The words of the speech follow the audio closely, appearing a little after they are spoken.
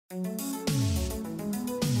From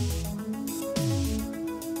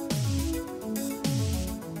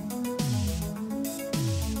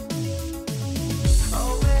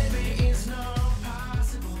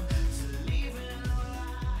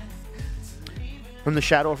the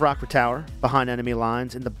shadow of Rockford Tower, behind enemy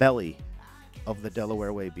lines, in the belly of the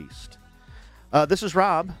Delaware Way Beast. This is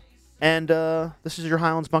Rob, and this is your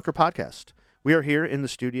Highlands Bunker podcast. We are here in the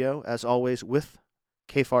studio, as always, with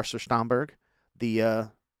K. Farser Stomberg, the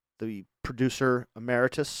producer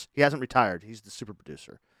emeritus. He hasn't retired. He's the super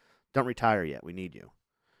producer. Don't retire yet. We need you.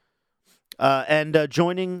 And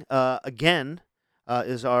joining again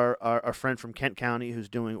is our friend from Kent County who's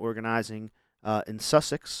doing organizing in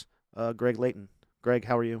Sussex, Greg Layton. Greg,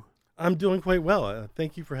 how are you? I'm doing quite well.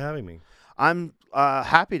 Thank you for having me. I'm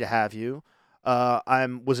happy to have you. I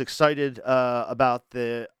was excited about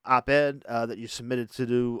the op-ed that you submitted to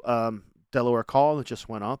do Delaware Call that just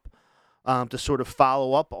went up to sort of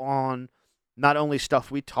follow up on not only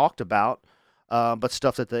stuff we talked about, but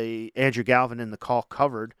stuff that Andrew Galvin in the call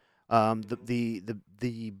covered. The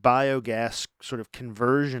biogas sort of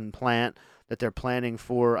conversion plant that they're planning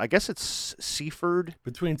for, I guess it's Seaford?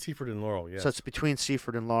 Between Seaford and Laurel, yes. So it's between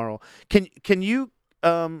Seaford and Laurel. Can you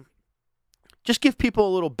just give people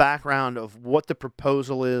a little background of what the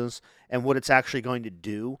proposal is and what it's actually going to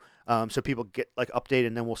do, so people get like updated,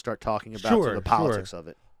 and then we'll start talking about sort of the politics of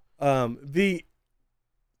it.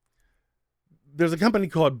 There's a company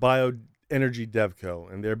called Bioenergy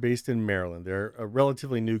DevCo, and they're based in Maryland. They're a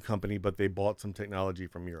relatively new company, but they bought some technology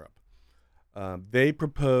from Europe. They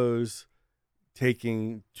propose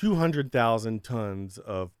taking 200,000 tons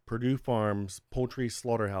of Purdue Farms poultry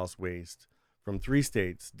slaughterhouse waste from 3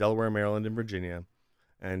 states, Delaware, Maryland, and Virginia,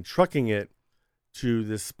 and trucking it to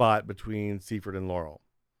this spot between Seaford and Laurel.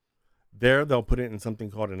 There, they'll put it in something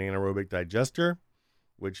called an anaerobic digester,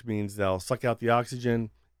 which means they'll suck out the oxygen,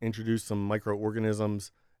 introduce some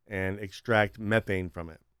microorganisms, and extract methane from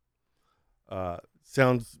it.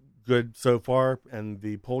 Sounds good so far, and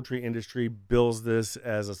the poultry industry bills this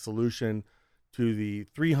as a solution to the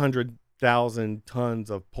 300,000 tons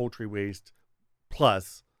of poultry waste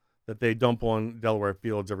plus that they dump on Delaware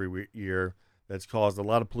fields every year that's caused a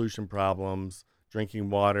lot of pollution problems, drinking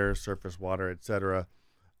water, surface water, etc.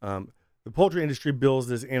 The poultry industry bills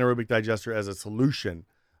this anaerobic digester as a solution.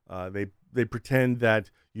 They pretend that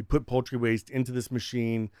you put poultry waste into this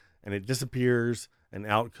machine and it disappears and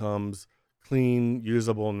out comes clean,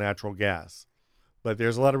 usable natural gas. But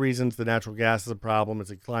there's a lot of reasons the natural gas is a problem.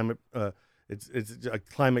 It's a climate it's a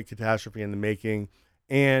climate catastrophe in the making.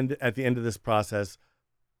 And at the end of this process,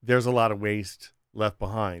 there's a lot of waste left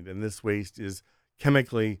behind. And this waste is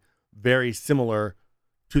chemically very similar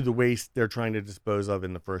to the waste they're trying to dispose of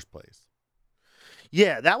in the first place.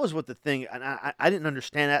 Yeah, that was what the thing, and I didn't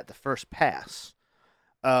understand that at the first pass,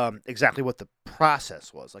 exactly what the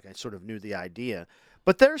process was. Like, I sort of knew the idea.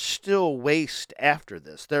 But there's still waste after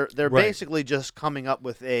this. They're right. Basically just coming up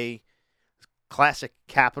with a classic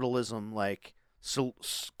capitalism, like,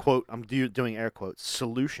 quote, I'm doing air quotes,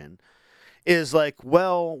 solution, is like,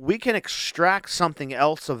 well, we can extract something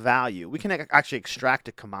else of value. We can actually extract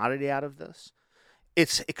a commodity out of this.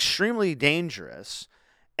 It's extremely dangerous,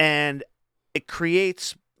 and it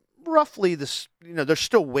creates roughly this, there's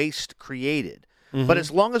still waste created. Mm-hmm. But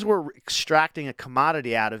as long as we're extracting a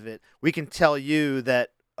commodity out of it, we can tell you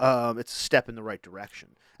that it's a step in the right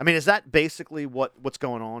direction. I mean, is that basically what's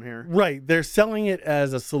going on here? Right. They're selling it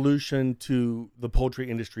as a solution to the poultry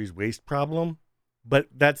industry's waste problem, but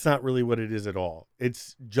that's not really what it is at all.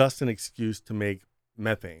 It's just an excuse to make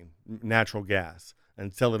methane, natural gas,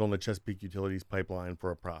 and sell it on the Chesapeake Utilities pipeline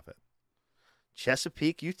for a profit.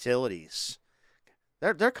 Chesapeake Utilities.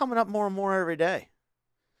 They're coming up more and more every day.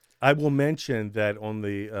 I will mention that on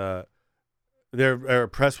the there are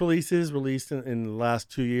press releases released in the last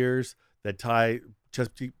 2 years that tie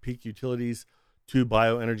Chesapeake Utilities to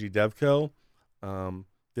Bioenergy DevCo.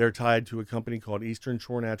 They're tied to a company called Eastern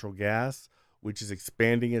Shore Natural Gas, which is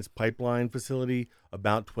expanding its pipeline facility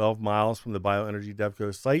about 12 miles from the Bioenergy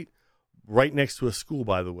DevCo site, right next to a school,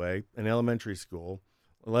 by the way, an elementary school,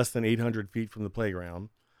 less than 800 feet from the playground.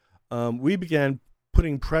 We began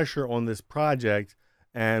putting pressure on this project,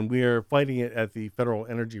 and we are fighting it at the Federal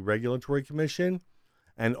Energy Regulatory Commission.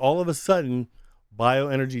 And all of a sudden,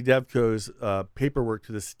 Bioenergy DevCo's paperwork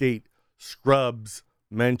to the state scrubs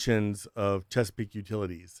mentions of Chesapeake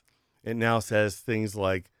Utilities. It now says things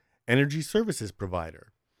like energy services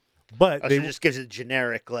provider. But they just gives it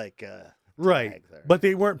generic right. But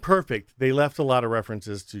they weren't perfect. They left a lot of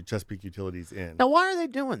references to Chesapeake Utilities in. Now, why are they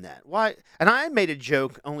doing that? Why? And I made a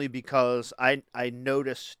joke only because I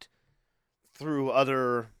noticed through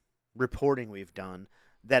other reporting we've done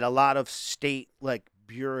that a lot of state like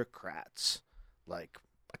bureaucrats, like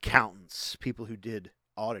accountants, people who did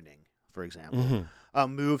auditing, for example,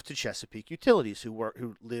 moved to Chesapeake Utilities,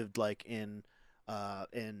 who lived like in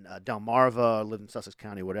Delmarva, lived in Sussex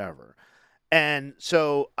County, whatever. And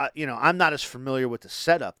so, I'm not as familiar with the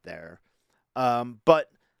setup there,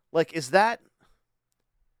 but like, is that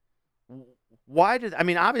why did I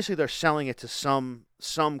mean? Obviously, they're selling it to some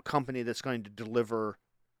company that's going to deliver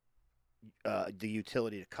the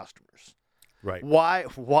utility to customers. Right.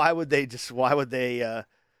 Why would they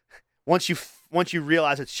once you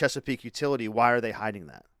realize it's Chesapeake Utility, why are they hiding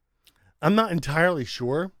that? I'm not entirely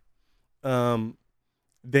sure.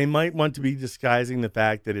 They might want to be disguising the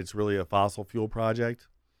fact that it's really a fossil fuel project.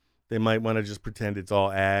 They might want to just pretend it's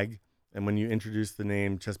all ag. And when you introduce the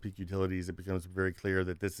name Chesapeake Utilities, it becomes very clear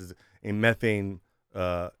that this is a methane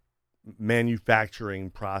manufacturing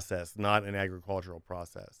process, not an agricultural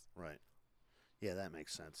process. Right. Yeah, that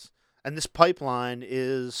makes sense. And this pipeline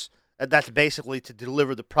that's basically to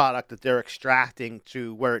deliver the product that they're extracting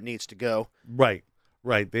to where it needs to go. Right.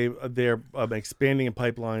 They're expanding a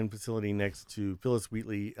pipeline facility next to Phyllis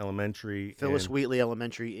Wheatley Elementary. Wheatley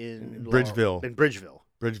Elementary in Bridgeville.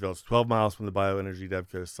 Bridgeville. It's 12 miles from the Bioenergy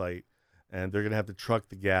DevCo site, and they're going to have to truck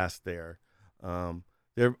the gas there.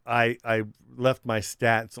 I left my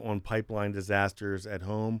stats on pipeline disasters at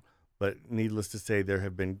home, but needless to say, there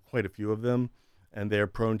have been quite a few of them, and they're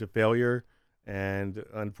prone to failure. And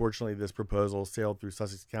unfortunately, this proposal sailed through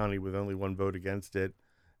Sussex County with only one vote against it,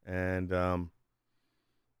 and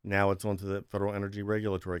now it's on to the Federal Energy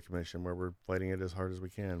Regulatory Commission, where we're fighting it as hard as we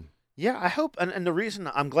can. Yeah, I hope, and the reason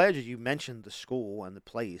I'm glad that you mentioned the school and the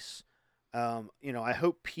place, I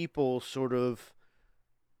hope people sort of,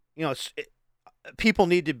 people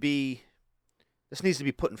need to be, this needs to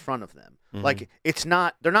be put in front of them. Mm-hmm. Like,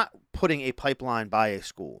 they're not putting a pipeline by a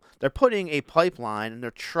school. They're putting a pipeline and they're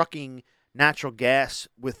trucking natural gas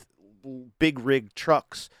with big rig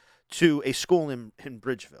trucks to a school in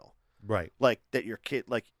Bridgeville. Right. Like, that your kid,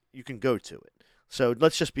 like, you can go to it. So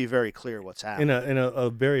let's just be very clear what's happening. In a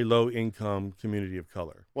very low income community of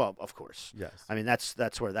color. Well, of course. Yes. I mean, that's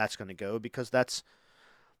where that's going to go, because that's,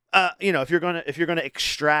 if you're gonna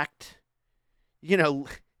extract,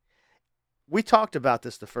 we talked about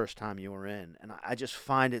this the first time you were in, and I just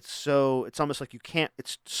find it so, it's almost like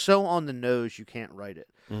it's so on the nose you can't write it.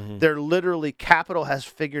 Mm-hmm. They're literally, capital has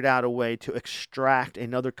figured out a way to extract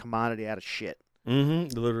another commodity out of shit.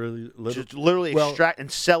 Mm-hmm. Literally extract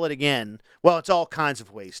and sell it again. Well, it's all kinds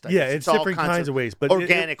of waste. It's different kinds of waste, but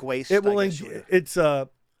organic waste. It's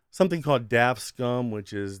something called DAF scum,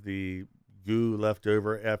 which is the goo left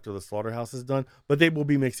over after the slaughterhouse is done. But they will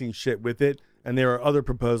be mixing shit with it, and there are other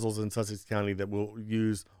proposals in Sussex County that will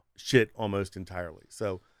use shit almost entirely.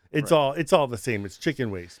 So it's all the same. It's chicken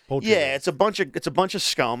waste, poultry waste. it's a bunch of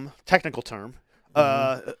scum. Technical term.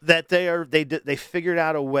 That they figured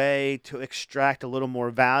out a way to extract a little more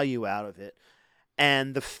value out of it,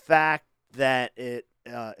 and the fact that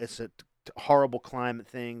it's a horrible climate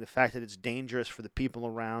thing, the fact that it's dangerous for the people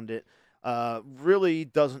around it, really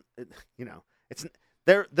doesn't. It's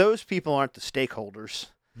those people aren't the stakeholders,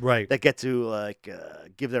 right? That get to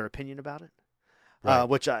give their opinion about it, right.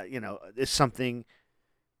 Which is something.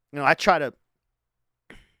 I try to.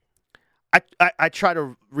 I try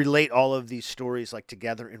to relate all of these stories like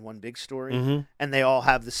together in one big story, mm-hmm. and they all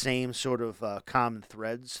have the same sort of common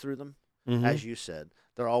threads through them. Mm-hmm. As you said,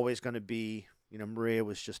 they're always going to be, Maria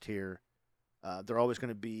was just here. They're always going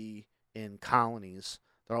to be in colonies.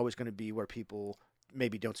 They're always going to be where people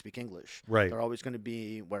maybe don't speak English. Right. They're always going to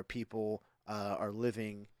be where people are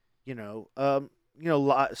living,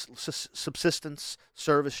 subsistence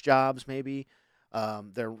service jobs maybe.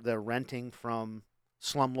 They're renting from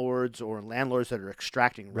slumlords or landlords that are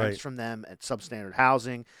extracting rents from them at substandard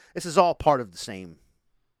housing. This is all part of the same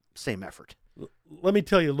effort. Let me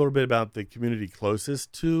tell you a little bit about the community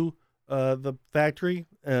closest to the factory.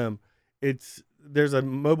 There's a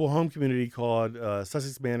mobile home community called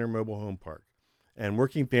Sussex Manor Mobile Home Park, and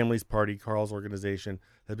Working Families Party, Carl's organization,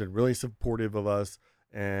 has been really supportive of us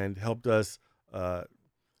and helped us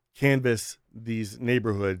canvass these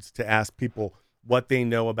neighborhoods to ask people what they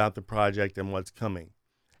know about the project and what's coming.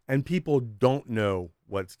 And people don't know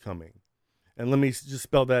what's coming. And let me just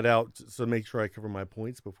spell that out so make sure I cover my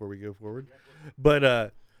points before we go forward.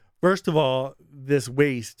 But first of all, this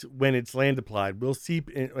waste, when it's land applied, will seep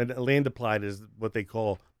in. And land applied is what they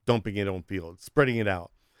call dumping it on fields, spreading it out.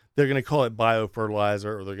 They're going to call it biofertilizer,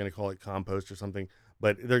 or they're going to call it compost or something,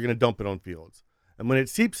 but they're going to dump it on fields. And when it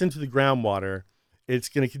seeps into the groundwater, it's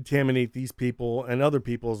going to contaminate these people and other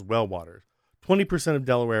people's well waters. 20% of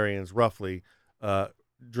Delawareans, roughly,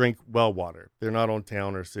 drink well water. They're not on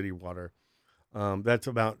town or city water. That's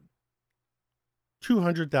about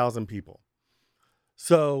 200,000 people.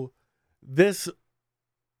 So this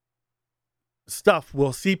stuff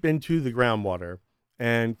will seep into the groundwater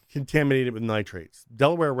and contaminate it with nitrates.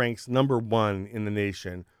 Delaware ranks number 1 in the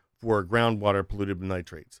nation for groundwater polluted with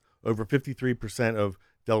nitrates. Over 53% of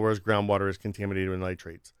Delaware's groundwater is contaminated with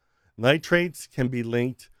nitrates. Nitrates can be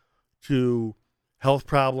linked to health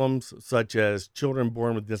problems such as children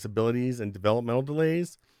born with disabilities and developmental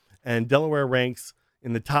delays, and Delaware ranks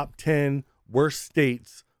in the top 10 worst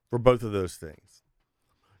states for both of those things.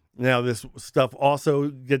 Now, this stuff also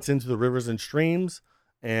gets into the rivers and streams,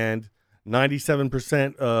 and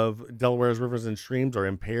 97% of Delaware's rivers and streams are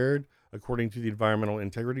impaired, according to the Environmental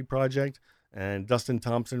Integrity Project. And Dustin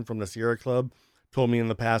Thompson from the Sierra Club told me in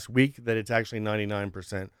the past week that it's actually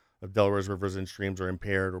 99% of Delaware's rivers and streams are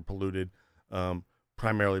impaired or polluted,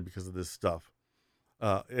 primarily because of this stuff.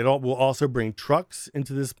 It will also bring trucks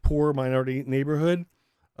into this poor minority neighborhood,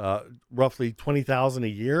 roughly 20,000 a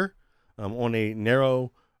year, on a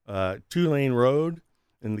narrow 2-lane road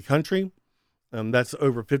in the country. That's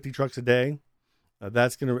over 50 trucks a day.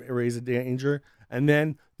 That's going to raise a danger. And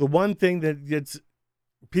then the one thing that gets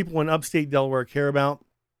people in upstate Delaware care about,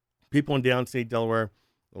 people in downstate Delaware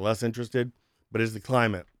are less interested, but is the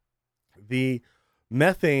climate. The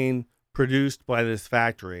methane produced by this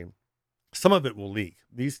factory, some of it will leak.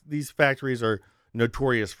 These factories are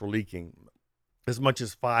notorious for leaking. As much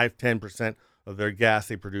as 5-10% of their gas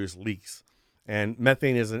they produce leaks. And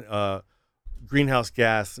methane is a greenhouse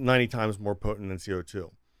gas 90 times more potent than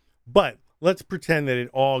CO2. But let's pretend that it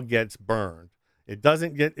all gets burned. It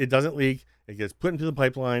doesn't leak. It gets put into the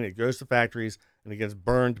pipeline. It goes to factories and it gets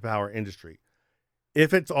burned to power industry.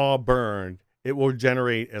 If it's all burned, it will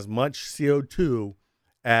generate as much CO2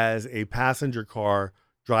 as a passenger car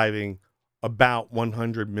driving about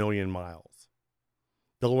 100 million miles.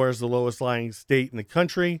 Delaware is the lowest lying state in the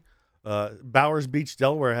country. Bowers Beach,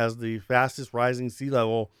 Delaware has the fastest rising sea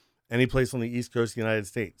level any place on the east coast of the United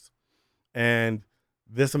States. And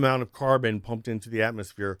this amount of carbon pumped into the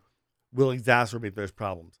atmosphere will exacerbate those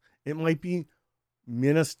problems. It might be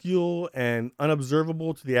minuscule and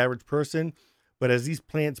unobservable to the average person, but as these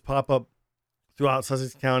plants pop up throughout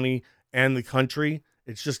Sussex County and the country,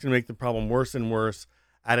 it's just going to make the problem worse and worse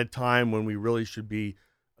at a time when we really should be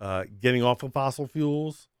getting off of fossil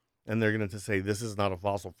fuels. And they're going to say, this is not a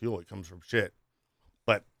fossil fuel. It comes from shit.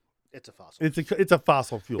 But it's a fossil. It's a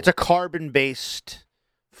fossil fuel. It's a carbon-based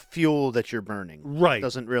fuel that you're burning. Right. It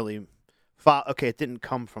doesn't really... okay, it didn't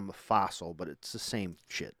come from a fossil, but it's the same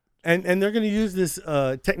shit. And they're going to use this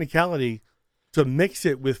technicality to mix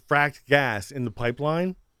it with fracked gas in the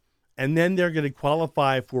pipeline. And then they're going to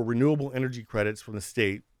qualify for renewable energy credits from the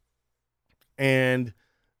state. And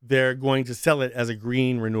they're going to sell it as a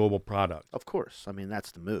green renewable product. Of course. I mean,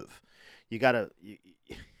 that's the move. You got to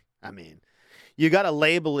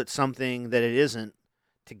label it something that it isn't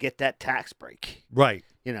to get that tax break. Right.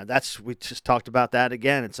 You know, we just talked about that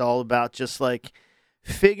again. It's all about just like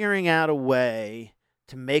figuring out a way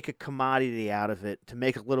to make a commodity out of it, to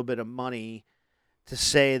make a little bit of money, to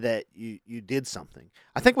say that you did something.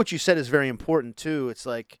 I think what you said is very important too. It's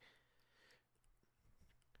like,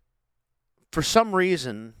 for some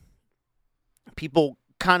reason, people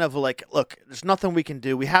kind of like, look, there's nothing we can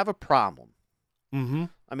do. We have a problem. Mm-hmm.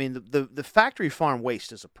 I mean, the factory farm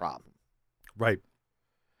waste is a problem. Right.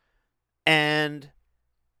 And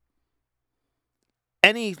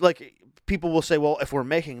people will say, well, if we're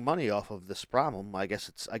making money off of this problem, I guess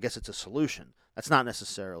it's a solution. That's not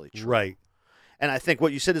necessarily true. Right. And I think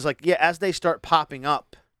what you said is like, yeah, as they start popping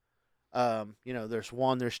up, there's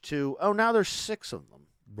 1, there's 2, oh, now there's 6 of them.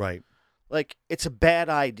 Right. Like, it's a bad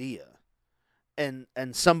idea. And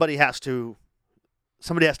somebody has to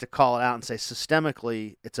call it out and say,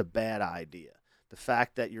 systemically, it's a bad idea. The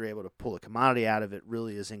fact that you're able to pull a commodity out of it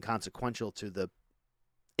really is inconsequential to the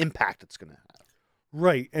impact it's going to have.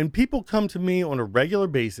 Right. And people come to me on a regular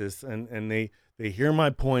basis and they hear my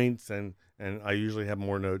points and I usually have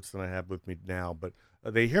more notes than I have with me now, but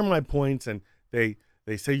they hear my points and they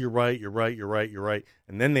say, you're right.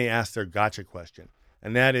 And then they ask their gotcha question.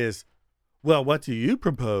 And that is, well, what do you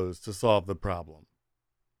propose to solve the problem?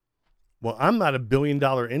 Well, I'm not a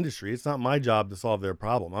billion-dollar industry. It's not my job to solve their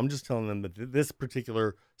problem. I'm just telling them that this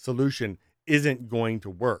particular solution isn't going to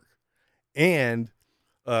work. And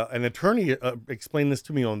an attorney explained this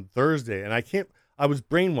to me on Thursday, and I was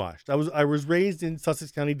brainwashed. I was raised in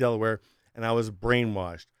Sussex County, Delaware, and I was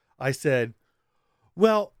brainwashed. I said,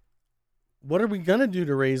 well, what are we going to do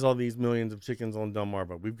to raise all these millions of chickens on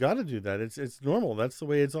Delmarva? We've got to do that. It's normal. That's the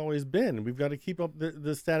way it's always been. We've got to keep up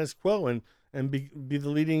the status quo. And and be the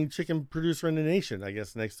leading chicken producer in the nation, I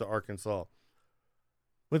guess, next to Arkansas.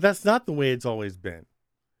 But that's not the way it's always been.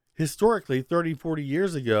 Historically, 30, 40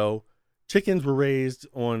 years ago, chickens were raised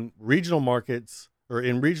on regional markets or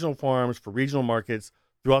in regional farms for regional markets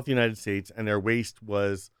throughout the United States, and their waste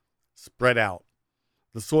was spread out.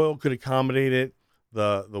 The soil could accommodate it.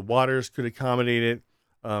 The waters could accommodate it.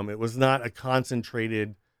 It was not a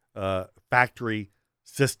concentrated factory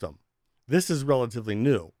system. This is relatively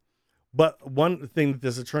new. But one thing that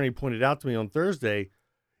this attorney pointed out to me on Thursday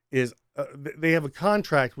is they have a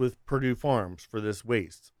contract with Purdue Farms for this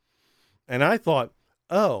waste. And I thought,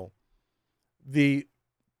 oh, the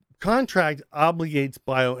contract obligates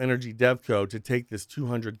Bioenergy DevCo to take this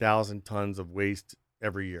 200,000 tons of waste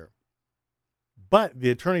every year. But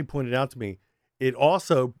the attorney pointed out to me, it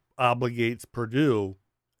also obligates Purdue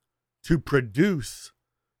to produce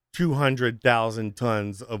 200,000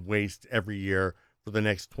 tons of waste every year for the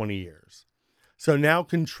next 20 years. So now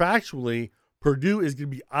contractually, Purdue is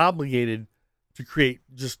going to be obligated to create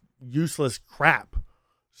just useless crap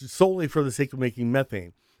solely for the sake of making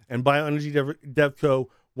methane. And Bioenergy DevCo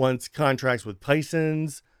wants contracts with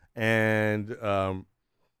Tyson's and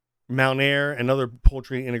Mount Air and other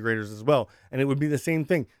poultry integrators as well. And it would be the same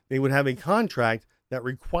thing. They would have a contract that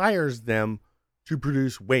requires them to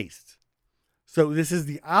produce waste. So this is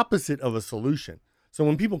the opposite of a solution. So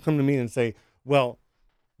when people come to me and say, well,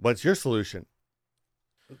 what's your solution?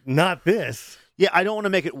 Not this. Yeah, I don't want to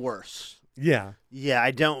make it worse. Yeah. Yeah,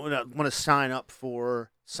 I don't want to sign up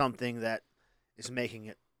for something that is making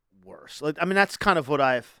it worse. I mean, that's kind of what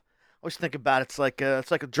I've always think about. It's like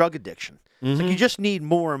a drug addiction. It's like you just need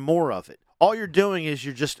more and more of it. All you're doing is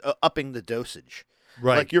you're just upping the dosage.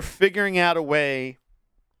 Right. Like you're figuring out a way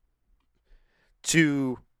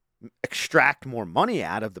to extract more money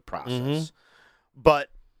out of the process. But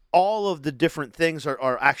all of the different things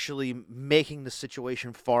are actually making the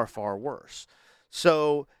situation far, far worse.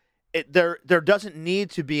 So there doesn't need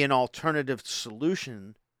to be an alternative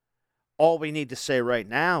solution. All we need to say right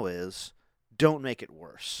now is don't make it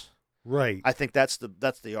worse. Right. I think that's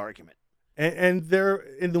the argument. And they're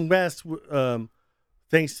in the West,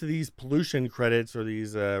 thanks to these pollution credits or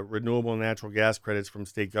these renewable natural gas credits from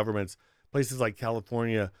state governments, places like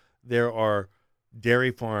California, there are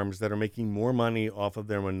dairy farms that are making more money off of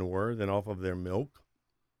their manure than off of their milk.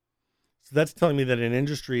 So that's telling me that an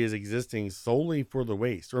industry is existing solely for the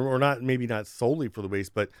waste, or not, maybe not solely for the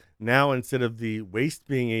waste, but now instead of the waste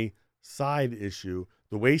being a side issue,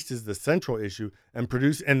 the waste is the central issue, and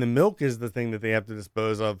the milk is the thing that they have to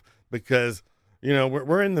dispose of because,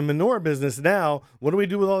 we're in the manure business now. What do we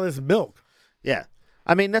do with all this milk? Yeah.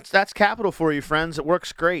 I mean, that's capital for you, friends. It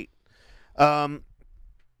works great. So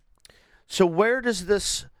where does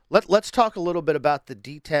this let's talk a little bit about the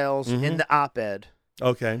details in the op-ed.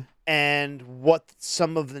 Okay. And what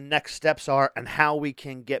some of the next steps are and how we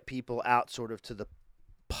can get people out sort of to the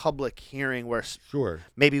public hearing where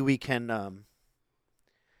maybe we can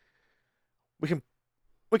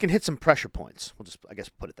hit some pressure points. We'll just, I guess,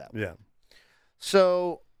 put it that way. Yeah.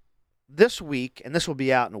 So this week, and this will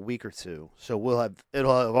be out in a week or two, so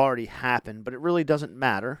it'll have already happened, but it really doesn't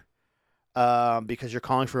matter because you're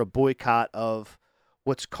calling for a boycott of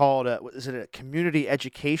what's called is it a community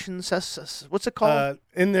education? What's it called?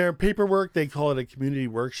 In their paperwork, they call it a community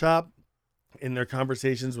workshop. In their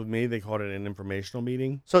conversations with me, they called it an informational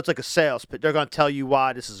meeting. So it's like a sales pitch. They're going to tell you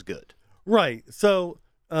why this is good. Right. So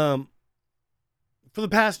for the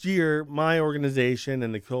past year, my organization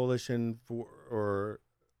and the Coalition or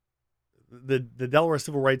the Delaware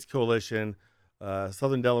Civil Rights Coalition,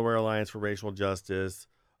 Southern Delaware Alliance for Racial Justice,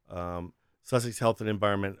 Sussex Health and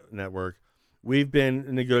Environment Network, we've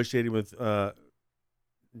been negotiating with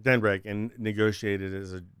DNREC, and negotiated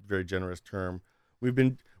is a very generous term. We've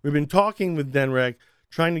been talking with DNREC,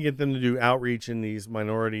 trying to get them to do outreach in these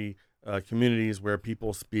minority communities where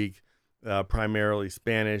people speak primarily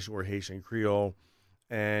Spanish or Haitian Creole,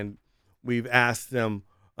 and we've asked them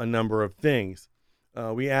a number of things.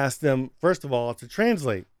 We asked them, first of all, to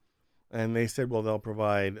translate, and they said, well, they'll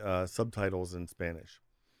provide subtitles in Spanish.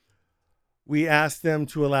 We asked them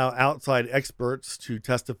to allow outside experts to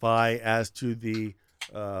testify as to the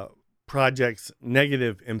project's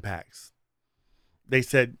negative impacts. They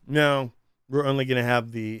said, no, we're only going to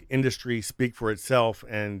have the industry speak for itself,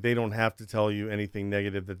 and they don't have to tell you anything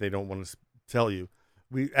negative that they don't want to tell you.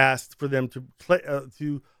 We asked for them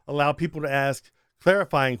to allow people to ask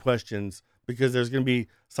clarifying questions because there's going to be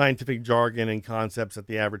scientific jargon and concepts that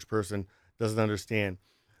the average person doesn't understand.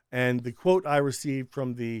 And the quote I received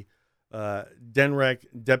from the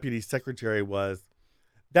DNREC deputy secretary was,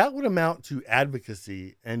 that would amount to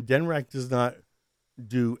advocacy, and DNREC does not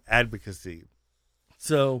do advocacy.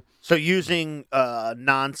 So using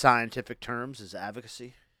non-scientific terms is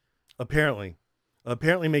advocacy. apparently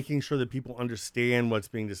making sure that people understand what's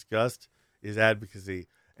being discussed is advocacy,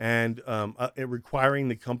 and requiring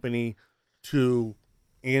the company to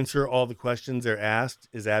answer all the questions they're asked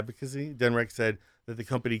is advocacy. Denrek said that the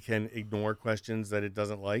company can ignore questions that it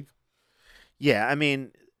doesn't like. Yeah, I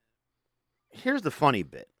mean, here's the funny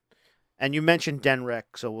bit, and you mentioned Denrek,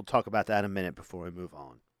 so we'll talk about that in a minute before we move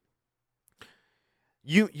on.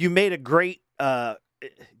 You made a great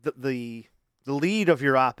the lead of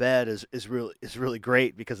your op-ed is really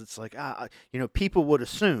great, because it's like people would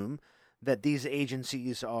assume that these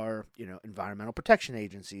agencies are environmental protection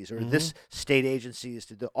agencies, or this state agency is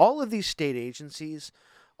to do. All of these state agencies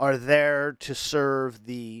are there to serve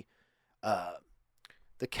the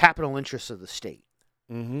capital interests of the state.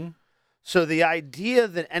 Mm-hmm. So the idea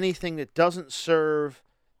that anything that doesn't serve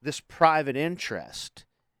this private interest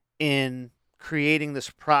in creating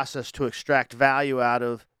this process to extract value out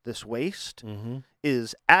of this waste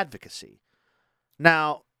is advocacy.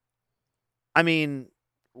 Now, I mean,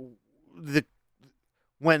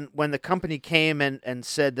 when the company came and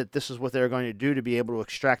said that this is what they're going to do to be able to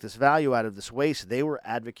extract this value out of this waste, they were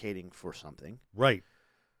advocating for something. Right.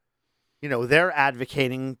 They're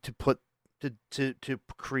advocating to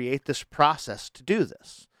create this process to do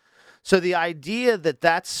this. So the idea that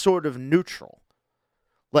that's sort of neutral,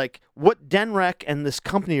 like what Denrek and this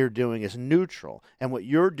company are doing is neutral, and what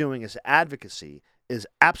you're doing is advocacy, is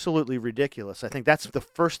absolutely ridiculous. I think that's the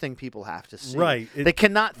first thing people have to see. Right. They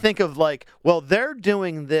cannot think of like, well, they're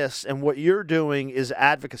doing this and what you're doing is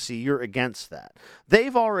advocacy. You're against that.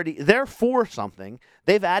 They're for something.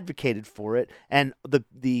 They've advocated for it, and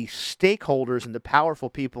the stakeholders and the powerful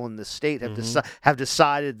people in the state have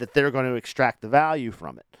decided that they're going to extract the value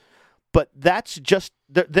from it. But that's just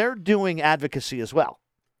they're doing advocacy as well.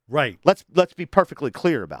 Right. Let's be perfectly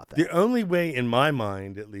clear about that. The only way, in my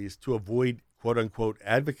mind at least, to avoid quote-unquote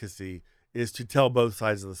advocacy is to tell both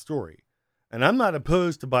sides of the story. And I'm not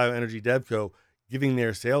opposed to Bioenergy DevCo giving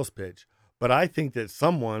their sales pitch, but I think that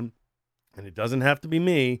someone, and it doesn't have to be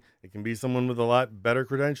me, it can be someone with a lot better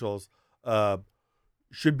credentials,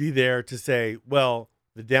 should be there to say, well,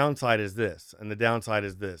 the downside is this, and the downside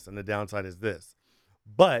is this, and the downside is this.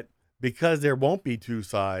 But because there won't be two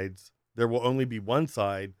sides, there will only be one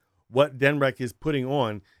side. What Denrek is putting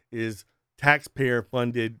on is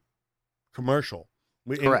taxpayer-funded commercial.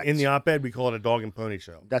 Correct. In the op-ed, we call it a dog and pony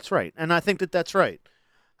show. That's right. And I think that that's right.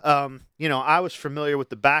 I was familiar with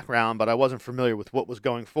the background, but I wasn't familiar with what was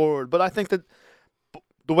going forward. But I think that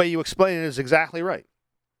the way you explain it is exactly right.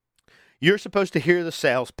 You're supposed to hear the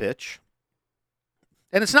sales pitch.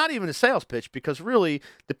 And it's not even a sales pitch, because really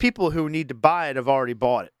the people who need to buy it have already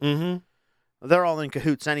bought it. Mm-hmm. They're all in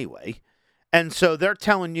cahoots anyway. And so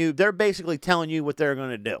they're basically telling you what they're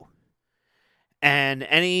going to do. And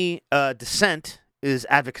any dissent is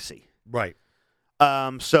advocacy. Right.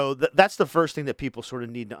 So that's the first thing that people sort of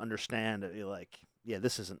need to understand. That you're like, yeah,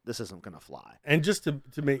 this isn't going to fly. And just to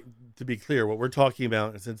be clear, what we're talking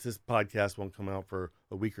about, and since this podcast won't come out for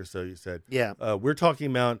a week or so, you said, we're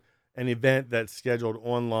talking about an event that's scheduled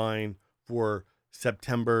online for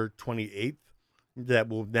September 28th that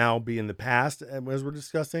will now be in the past, as we're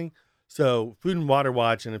discussing. So Food and Water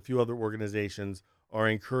Watch and a few other organizations are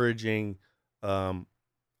encouraging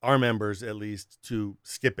our members, at least, to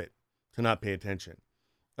skip it, to not pay attention.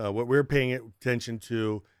 What we're paying attention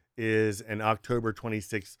to is an October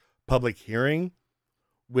 26th public hearing,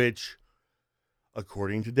 which,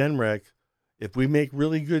 according to Denrek, if we make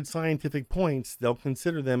really good scientific points, they'll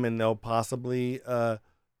consider them, and they'll possibly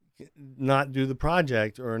not do the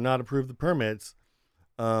project or not approve the permits.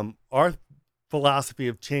 Our philosophy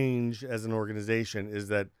of change as an organization is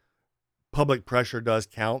that public pressure does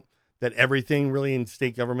count, that everything really in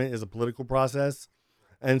state government is a political process.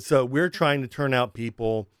 And so we're trying to turn out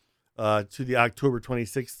people to the October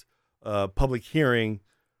 26th public hearing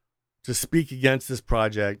to speak against this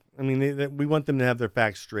project. I mean, we want them to have their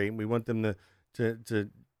facts straight. We want them to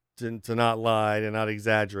not lie and not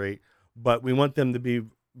exaggerate, but we want them to be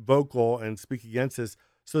vocal and speak against this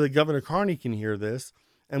so that Governor Carney can hear this.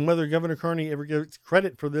 And whether Governor Carney ever gets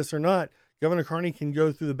credit for this or not, Governor Carney can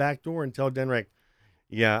go through the back door and tell Denrek,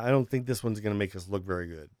 yeah, I don't think this one's going to make us look very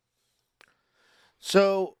good.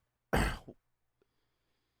 So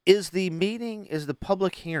is the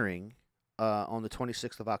public hearing on the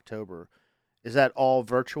 26th of October, is that all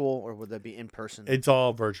virtual, or would that be in person? It's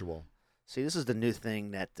all virtual. See, this is the new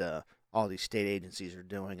thing that all these state agencies are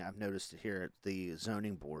doing. I've noticed it here at the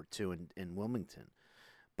zoning board, too, in Wilmington.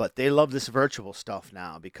 But they love this virtual stuff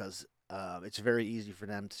now because it's very easy for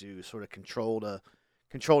them to sort of control the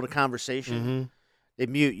control the conversation. They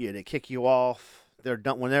mute you. They kick you off. They're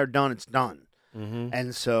done. When they're done, it's done.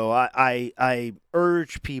 And so I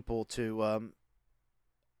urge people to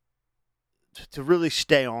really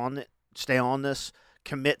stay on it, stay on this,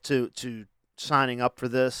 commit to signing up for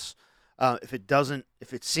this. If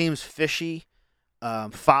it seems fishy,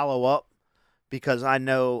 follow up, because I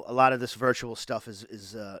know a lot of this virtual stuff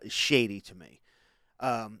is shady to me.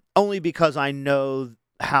 Only because I know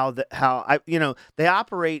how they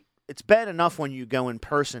operate. It's bad enough when you go in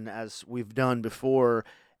person, as we've done before,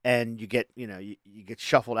 and you get you get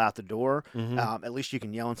shuffled out the door. At least you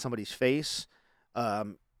can yell in somebody's face.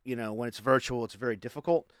 When it's virtual, it's very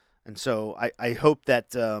difficult, and so I hope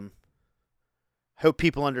that hope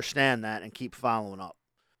people understand that and keep following up.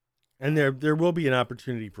 And there will be an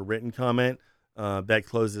opportunity for written comment that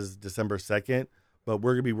closes December 2nd, but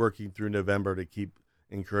we're going to be working through November to keep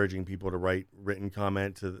encouraging people to write written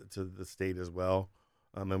comment to the state as well.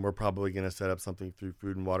 And we're probably going to set up something through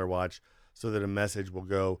Food and Water Watch so that a message will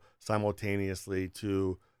go simultaneously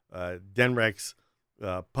to DNREC's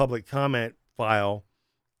public comment file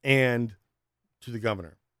and to the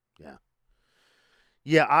governor.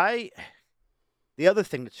 Yeah. The other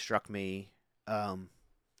thing that struck me,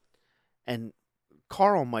 and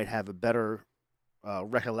Carl might have a better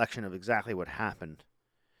recollection of exactly what happened,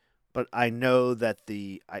 but I know that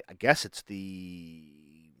I guess it's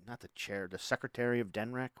not the chair, the secretary of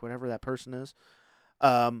DNREC, whatever that person is,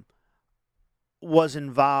 was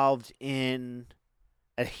involved in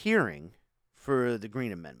a hearing for the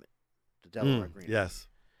Green Amendment, the Delaware Green Amendment. Yes.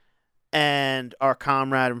 And our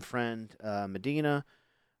comrade and friend Medina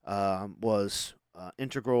was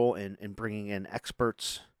integral in bringing in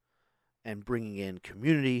experts and bringing in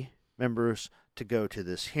community members to go to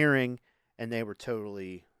this hearing, and they were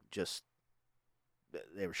totally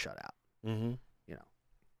they were shut out.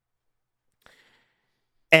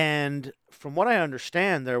 And from what I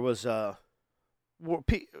understand, there was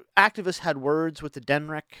activists had words with the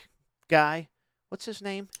DNREC guy. What's his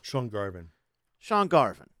name? Sean Garvin. Sean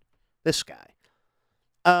Garvin, this guy.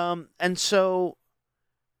 And so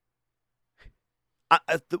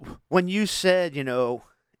when you said, in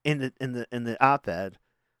the op-ed,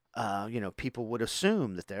 people would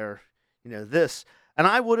assume that they're, this, and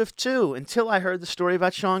I would have too, until I heard the story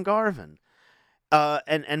about Sean Garvin,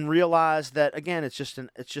 and realized that again, it's just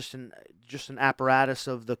an apparatus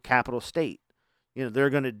of the capital state. They're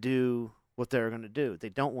going to do what they're going to do. They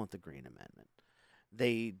don't want the Green Amendment.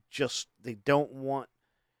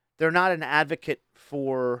 They're not an advocate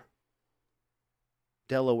for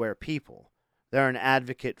Delaware people. They're an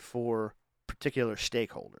advocate for particular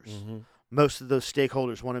stakeholders. Most of those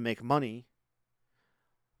stakeholders want to make money.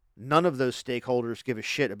 None of those stakeholders give a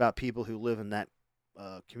shit about people who live in that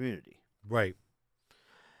community. Right.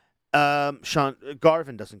 Sean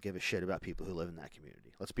Garvin doesn't give a shit about people who live in that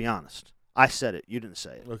community. Let's be honest. I said it. You didn't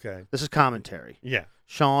say it. Okay. This is commentary. Yeah.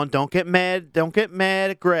 Sean, don't get mad. Don't get mad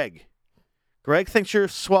at Greg. Greg thinks you're a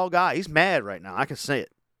swell guy. He's mad right now. I can say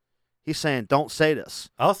it. He's saying, don't say this.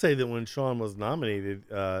 I'll say that when Sean was nominated,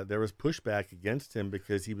 there was pushback against him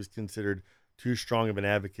because he was considered too strong of an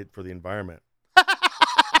advocate for the environment.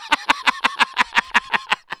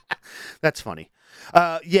 That's funny.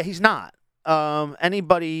 Yeah, he's not.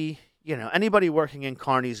 Anybody working in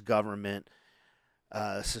Carney's government,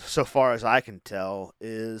 so far as I can tell,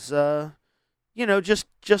 is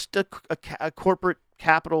just a corporate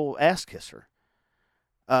capital ass kisser.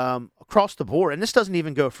 Across the board, and this doesn't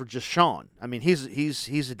even go for just Sean. I mean,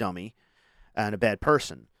 he's a dummy and a bad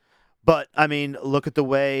person. But I mean, look at the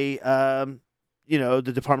way the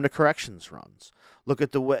Department of Corrections runs. Look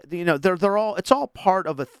at the way they're all. It's all part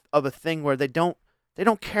of a thing where they don't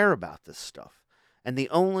care about this stuff, and the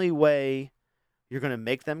only way you're going to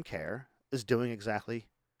make them care is doing exactly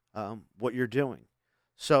what you're doing.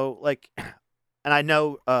 So and I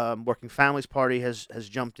know Working Families Party has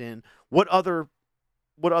jumped in. What other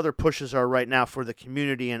pushes are right now for the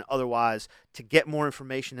community and otherwise to get more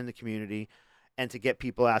information in the community and to get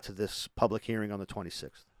people out to this public hearing on the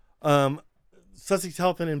 26th? Sussex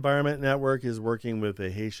Health and Environment Network is working with a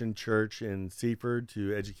Haitian church in Seaford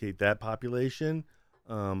to educate that population.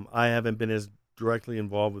 I haven't been as directly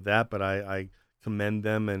involved with that, but I commend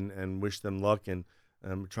them and wish them luck, and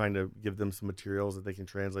I'm trying to give them some materials that they can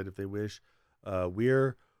translate if they wish.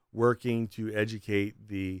 We're working to educate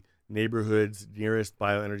the neighborhoods nearest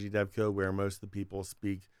Bioenergy Devco, where most of the people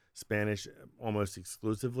speak Spanish almost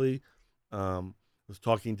exclusively. I was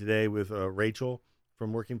talking today with Rachel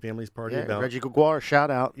from Working Families Party about Reggie Guguar, shout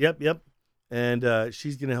out. Yep. And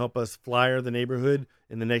she's going to help us flyer the neighborhood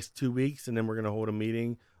in the next 2 weeks, and then we're going to hold a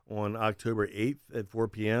meeting on October 8th at 4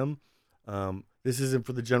 p.m. this isn't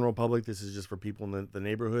for the general public. This is just for people in the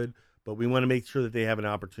neighborhood. But we want to make sure that they have an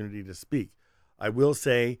opportunity to speak. I will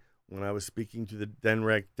say, when I was speaking to the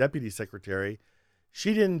DENREC deputy secretary,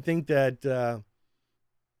 she didn't think that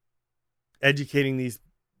educating these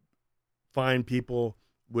fine people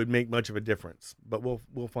would make much of a difference. But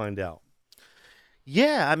we'll find out.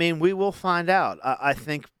 Yeah, I mean, we will find out. I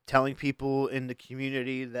think telling people in the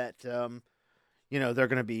community that they're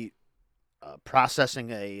going to be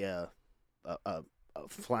processing a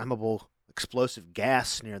flammable explosive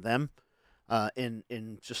gas near them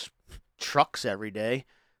in just trucks every day,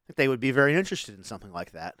 I think they would be very interested in something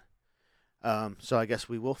like that. So I guess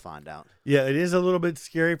we will find out. Yeah, it is a little bit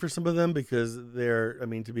scary for some of them because they're, I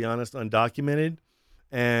mean, to be honest, undocumented.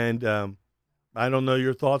 And I don't know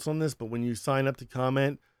your thoughts on this, but when you sign up to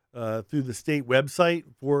comment through the state website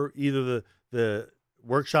for either the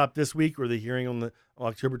workshop this week or the hearing on the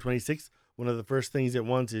October 26th, one of the first things it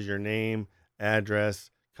wants is your name, address,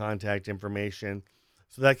 contact information.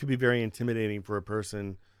 So that could be very intimidating for a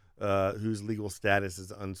person whose legal status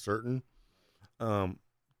is uncertain.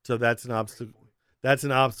 So that's an obstacle. That's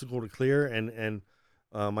an obstacle to clear. And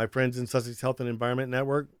my friends in Sussex Health and Environment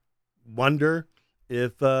Network wonder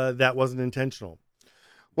if that wasn't intentional.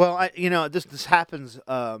 Well, this happens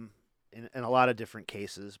in a lot of different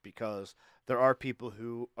cases because there are people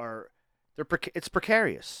who are it's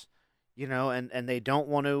precarious, and they don't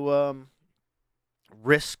want to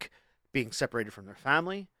risk being separated from their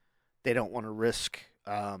family. They don't want to risk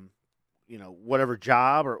whatever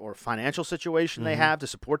job or financial situation they have to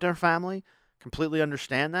support their family. Completely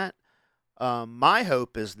understand that. My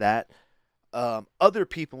hope is that other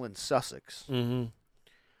people in Sussex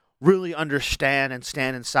really understand and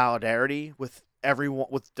stand in solidarity with everyone,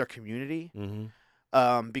 with their community.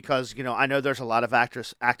 Because, I know there's a lot of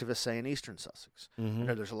activists, say, in Eastern Sussex. I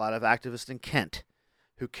know there's a lot of activists in Kent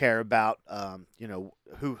who care about,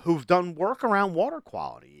 who've done work around water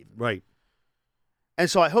quality. Even. Right. And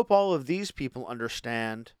so I hope all of these people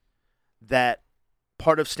understand that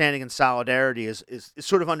part of standing in solidarity is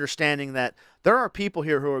sort of understanding that there are people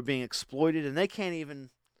here who are being exploited and they can't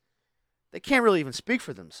really even speak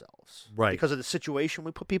for themselves. Right. Because of the situation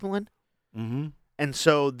we put people in. Mm-hmm. And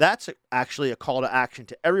so that's actually a call to action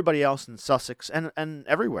to everybody else in Sussex and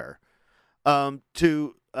everywhere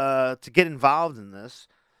to get involved in this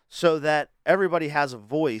so that everybody has a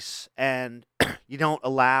voice and you don't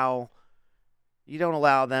allow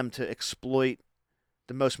them to exploit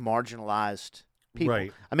the most marginalized people.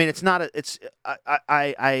 Right. I mean, it's not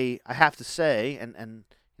I have to say, and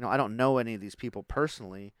I don't know any of these people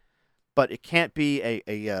personally, but it can't be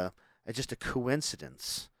a just a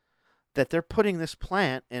coincidence that they're putting this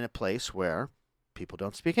plant in a place where people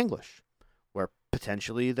don't speak English, where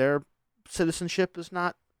potentially their citizenship is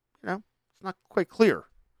not, it's not quite clear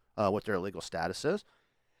what their legal status is.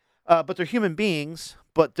 But they're human beings,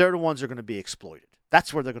 but they're the ones who are going to be exploited.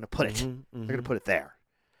 That's where they're going to put it. They're going to put it there.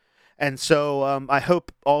 And so I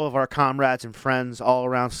hope all of our comrades and friends all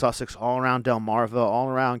around Sussex, all around Delmarva, all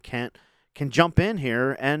around Kent can jump in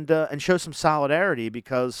here and show some solidarity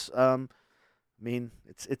because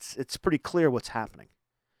it's pretty clear what's happening.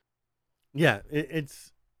 Yeah,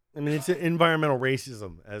 it's environmental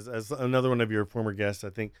racism. As another one of your former guests, I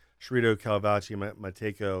think Shrito Calvacci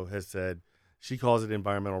Mateko has said, she calls it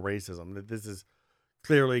environmental racism. That this is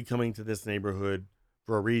clearly coming to this neighborhood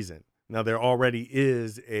for a reason. Now, there already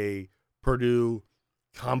is a Purdue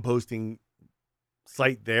composting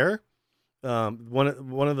site there. One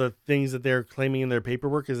of the things that they're claiming in their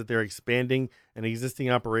paperwork is that they're expanding an existing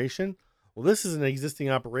operation. Well, this is an existing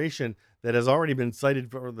operation that has already been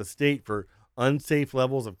cited for the state for unsafe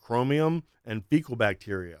levels of chromium and fecal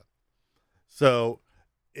bacteria. So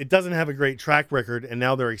it doesn't have a great track record, and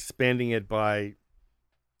now they're expanding it by,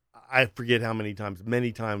 I forget how many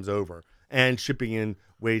times over, and shipping in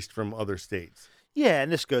waste from other states. Yeah,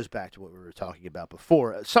 and this goes back to what we were talking about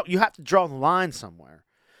before. So you have to draw the line somewhere.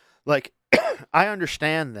 Like, I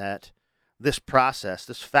understand that this process,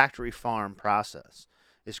 this factory farm process,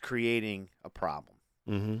 is creating a problem.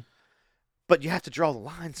 Mm-hmm. But you have to draw the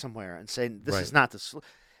line somewhere and say this Right. is not the.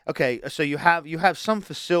 Okay, so you have some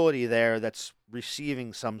facility there that's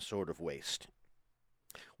receiving some sort of waste.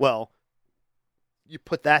 Well, you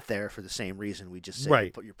put that there for the same reason we just said.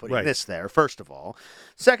 Right. You're putting Right. this there, first of all.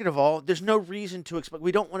 Second of all, there's no reason to expect.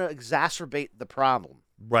 We don't want to exacerbate the problem.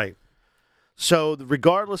 Right. So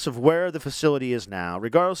regardless of where the facility is now,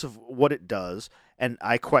 regardless of what it does, and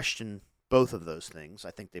I question both of those things,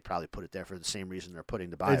 I think they probably put it there for the same reason they're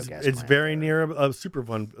putting the biogas. It's plant very there. near a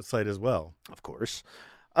Superfund site as well. Of course.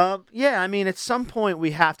 Yeah, I mean, at some point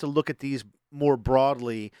we have to look at these more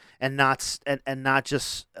broadly and not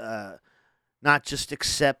just not just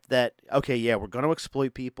accept that. Okay, yeah, we're going to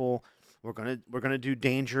exploit people. We're gonna do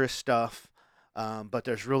dangerous stuff. But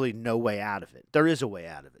there's really no way out of it. There is a way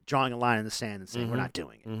out of it. Drawing a line in the sand and saying we're Mhm. not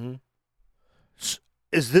doing it. Mm-hmm.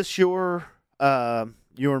 Is this your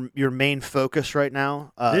main focus right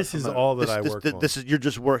now? This is all that I this, work this, on. this is you're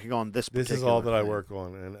just working on this. This is all that I thing. work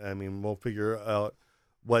on, and I mean, we'll figure out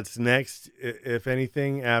what's next, if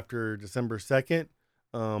anything, after December 2nd.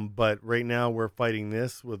 But right now, we're fighting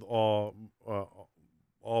this with all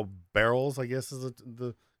barrels, I guess is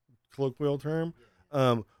the colloquial term.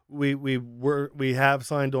 We have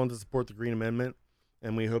signed on to support the Green Amendment,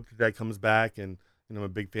 and we hope that comes back. And I'm a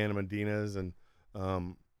big fan of Medina's, and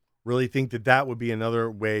really think that would be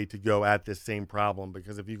another way to go at this same problem,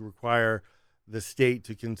 because if you require the state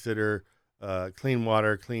to consider clean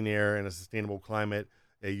water, clean air, and a sustainable climate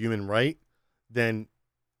a human right, then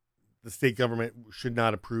the state government should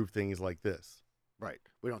not approve things like this. Right.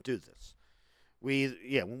 We don't do this.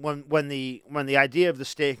 When the idea of the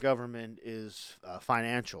state government is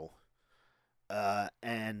financial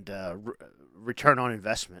and return on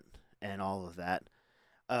investment and all of that,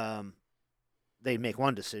 they make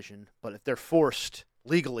one decision. But if they're forced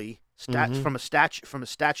legally from a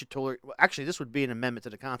statutory, actually, this would be an amendment to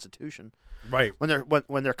the Constitution. Right.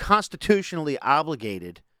 When they're constitutionally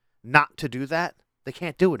obligated not to do that, they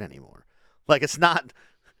can't do it anymore. Like it's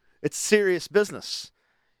serious business.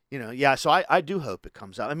 So I do hope it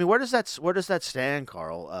comes out. I mean, where does that stand,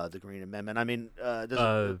 Carl? The Green Amendment. I mean,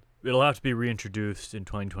 it'll have to be reintroduced in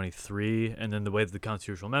 2023, and then the way that the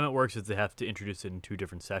constitutional amendment works is they have to introduce it in 2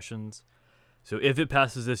 different sessions. So if it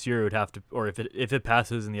passes this year, it would have to, or if it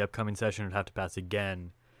passes in the upcoming session, it would have to pass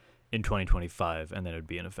again in 2025, and then it would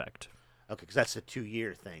be in effect. Okay, because that's a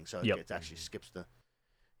 2-year thing, so Yep. it actually skips the.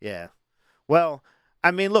 Yeah, well,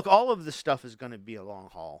 I mean, look, all of this stuff is going to be a long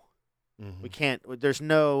haul. Mm-hmm. We can't. There's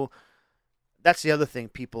no. That's the other thing.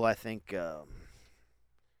 People, I think,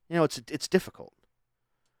 it's difficult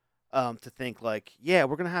to think like, yeah,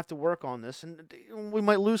 we're going to have to work on this, and we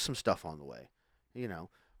might lose some stuff on the way,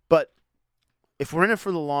 But if we're in it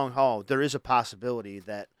for the long haul, there is a possibility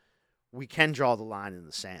that we can draw the line in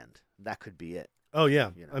the sand. That could be it. Oh yeah.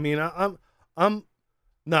 I mean, I'm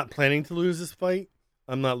not planning to lose this fight.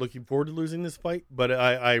 I'm not looking forward to losing this fight, but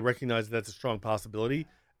I recognize that's a strong possibility.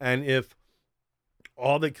 And if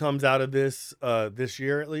all that comes out of this this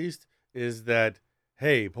year, at least, is that,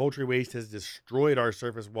 hey, poultry waste has destroyed our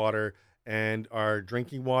surface water and our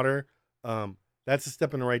drinking water, that's a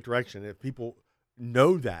step in the right direction. If people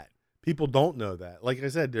know that, people don't know that. Like I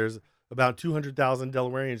said, there's about 200,000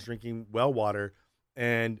 Delawareans drinking well water,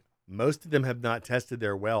 and most of them have not tested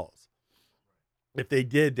their wells. If they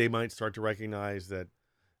did, they might start to recognize that,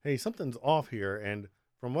 hey, something's off here. And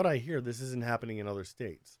from what I hear, this isn't happening in other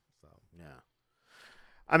states. So yeah.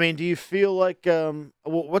 I mean, do you feel like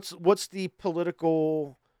what's the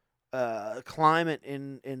political climate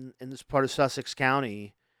in this part of Sussex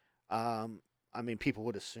County? I mean, people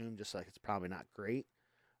would assume just like it's probably not great.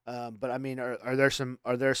 But I mean, are there some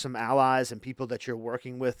allies and people that you're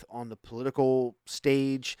working with on the political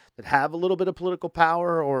stage that have a little bit of political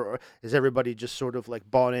power, or is everybody just sort of like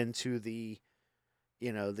bought into the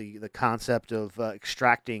concept of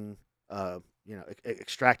extracting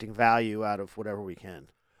value out of whatever we can?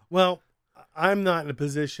 Well, I'm not in a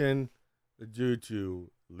position, due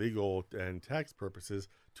to legal and tax purposes,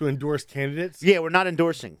 to endorse candidates. Yeah, we're not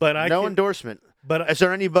endorsing, but endorsement. But is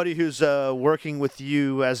there anybody who's working with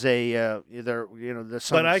you as a there's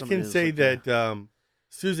some? But I can say that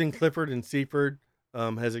Susan Clifford in Seaford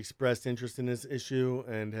has expressed interest in this issue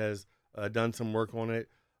and has done some work on it.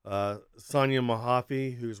 Sonia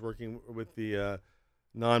Mahaffey, who's working with the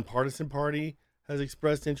Nonpartisan Party, has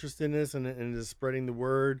expressed interest in this and is spreading the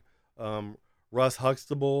word. Russ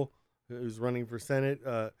Huxtable, who's running for Senate,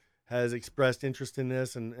 has expressed interest in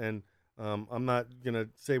this, and I'm not gonna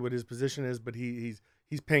say what his position is, but he's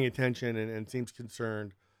paying attention and seems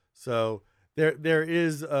concerned. So there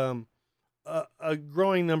is a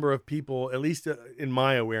growing number of people, at least in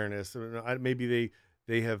my awareness. Maybe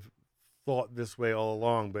they have thought this way all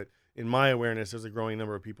along, but in my awareness, there's a growing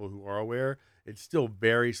number of people who are aware. It's still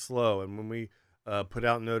very slow, and when we put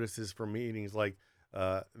out notices for meetings like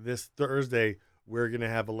this Thursday, we're going to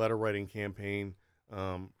have a letter writing campaign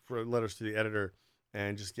for letters to the editor,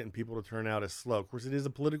 and just getting people to turn out is slow. Of course, it is a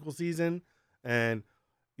political season, and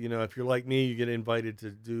if you're like me, you get invited to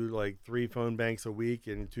do like 3 phone banks a week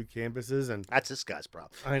and 2 campuses, and that's this guy's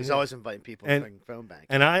problem. He's always inviting people to bring phone banks.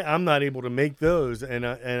 And I'm not able to make those, and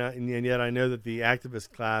yet I know that the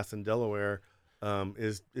activist class in Delaware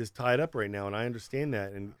is tied up right now, and I understand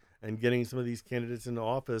that, and getting some of these candidates into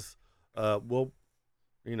office will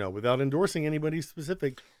without endorsing anybody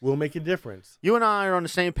specific, will make a difference. You and I are on the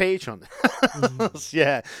same page on this.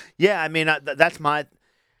 Yeah. I mean, that's my,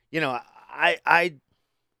 I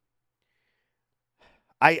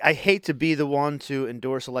hate to be the one to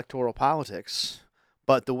endorse electoral politics,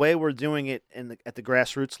 but the way we're doing it at the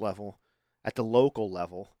grassroots level, at the local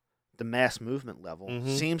level, the mass movement level,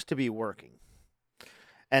 seems to be working.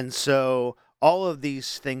 And so all of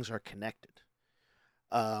these things are connected.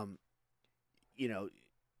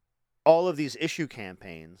 All of these issue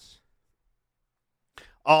campaigns,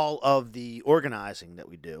 all of the organizing that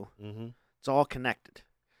we do, it's all connected.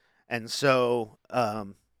 And so,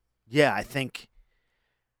 I think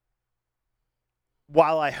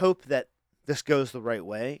while I hope that this goes the right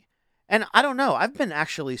way, and I don't know, I've been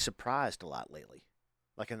actually surprised a lot lately,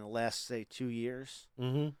 like in the last, say, 2 years.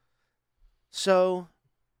 So,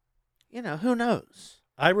 who knows?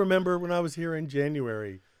 I remember when I was here in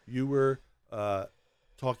January, you were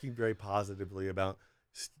talking very positively about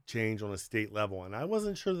change on a state level, and I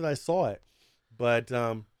wasn't sure that I saw it, but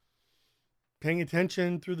paying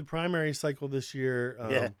attention through the primary cycle this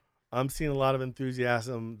year, I'm seeing a lot of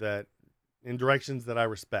enthusiasm in directions that I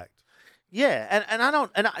respect. Yeah, and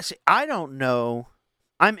I don't know.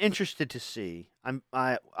 I'm interested to see.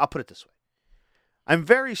 I'll put it this way. I'm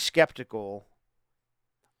very skeptical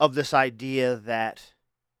of this idea that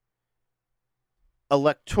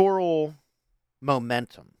electoral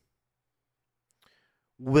momentum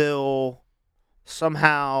will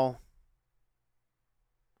somehow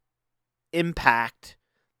impact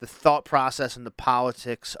the thought process and the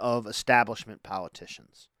politics of establishment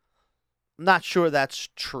politicians. I'm not sure that's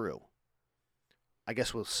true. I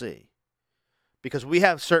guess we'll see. Because we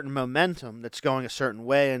have certain momentum that's going a certain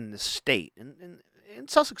way in the state, and in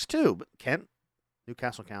Sussex too, but Kent,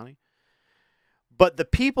 Newcastle County. But the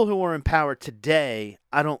people who are in power today,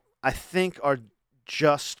 I think are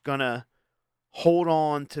just gonna hold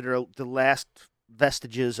on to the last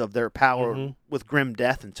vestiges of their power with grim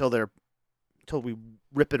death until we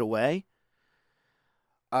rip it away.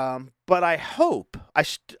 But I hope,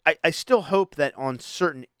 I still hope that on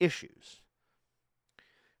certain issues,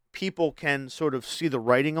 people can sort of see the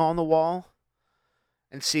writing on the wall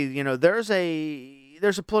and see, there's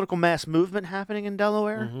a political mass movement happening in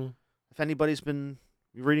Delaware. If anybody's been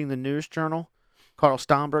reading the News Journal, Carl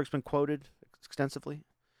Stomberg's been quoted extensively.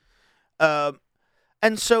 And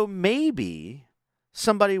so maybe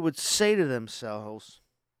somebody would say to themselves,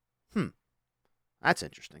 that's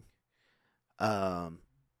interesting.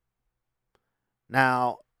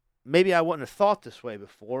 Now, maybe I wouldn't have thought this way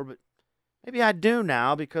before, but maybe I do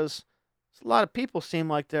now, because a lot of people seem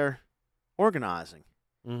like they're organizing.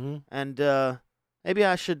 And maybe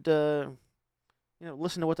I should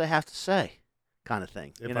listen to what they have to say, kind of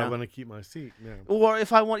thing. If I want to keep my seat, yeah. Or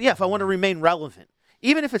if I want to remain relevant,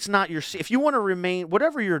 even if it's not your seat. If you want to remain,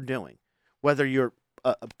 whatever you're doing, whether you're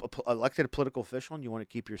elected a political official and you want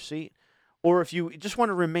to keep your seat, or if you just want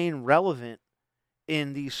to remain relevant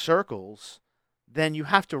in these circles, then you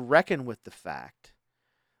have to reckon with the fact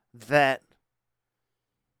that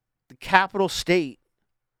the capital state,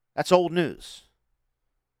 that's old news.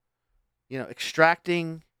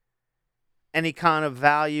 Extracting any kind of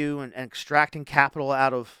value and extracting capital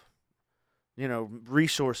out of,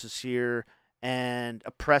 resources here and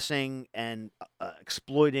oppressing and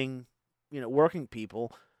exploiting, working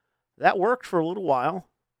people, that worked for a little while.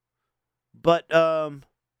 But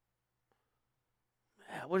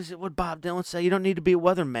what Bob Dylan say? You don't need to be a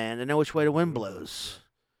weatherman to know which way the wind blows.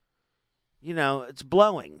 It's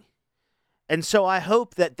blowing. And so I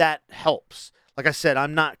hope that helps. Like I said,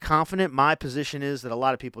 I'm not confident. My position is that a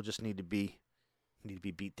lot of people just need to be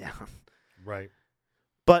beat down. Right.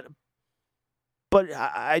 But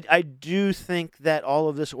I do think that all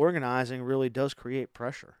of this organizing really does create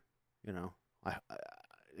pressure.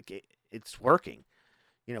 It's working.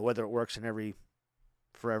 Whether it works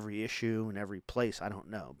for every issue and every place, I don't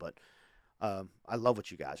know. But I love what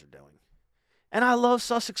you guys are doing, and I love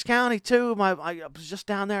Sussex County too. I was just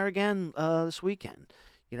down there again this weekend.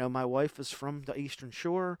 My wife is from the Eastern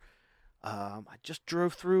Shore. I just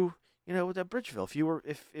drove through. With that Bridgeville. If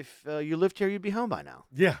you lived here, you'd be home by now.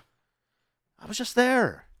 Yeah. I was just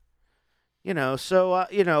there. So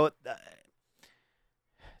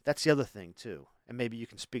that's the other thing too. And maybe you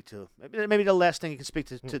can speak to maybe the last thing you can speak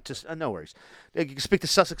to no worries. You can speak to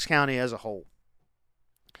Sussex County as a whole.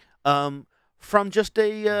 From just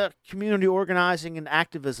a community organizing and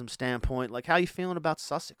activism standpoint, like how you feeling about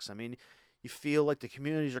Sussex? I mean, you feel like the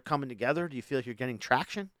communities are coming together? Do you feel like you're getting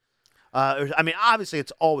traction? Obviously,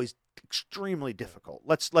 it's always extremely difficult.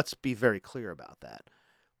 Let's be very clear about that.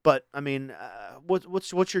 But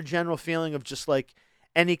what's your general feeling of just like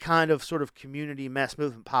any kind of sort of community mass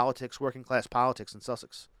movement politics, working class politics in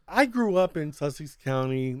Sussex? I grew up in Sussex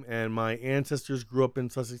County, and my ancestors grew up in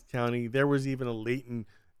Sussex County. There was even a Leighton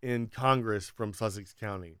in Congress from Sussex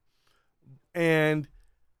County. And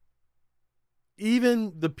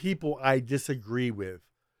even the people I disagree with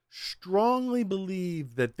strongly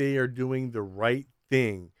believe that they are doing the right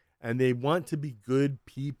thing, and they want to be good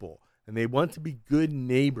people, and they want to be good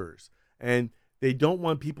neighbors, and they don't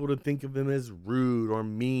want people to think of them as rude or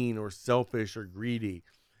mean or selfish or greedy.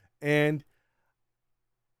 And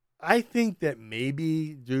I think that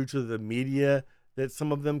maybe due to the media that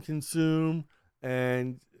some of them consume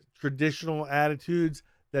and traditional attitudes,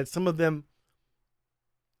 that some of them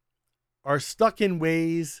are stuck in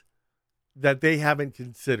ways that they haven't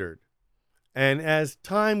considered. And as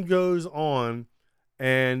time goes on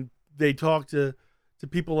and they talk to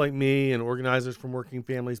people like me and organizers from Working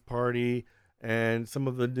Families Party and some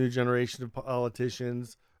of the new generation of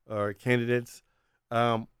politicians or candidates,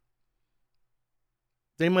 they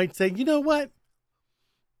might say, you know what?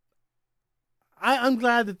 I'm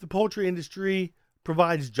glad that the poultry industry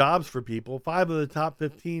provides jobs for people. 5 of the top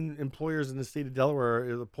 15 employers in the state of Delaware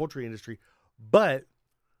are the poultry industry. But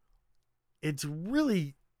it's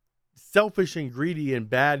really selfish and greedy and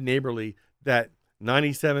bad neighborly that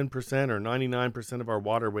 97% or 99% of our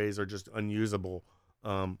waterways are just unusable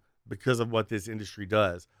because of what this industry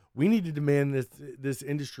does. We need to demand this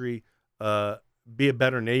industry be a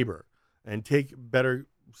better neighbor and take better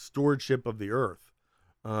stewardship of the earth.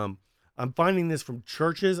 I'm finding this from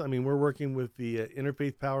churches. I mean, we're working with the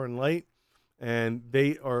Interfaith Power and Light, and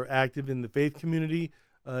they are active in the faith community,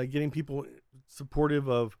 getting people supportive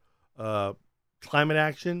of climate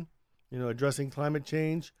action, addressing climate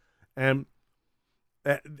change. And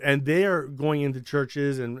they are going into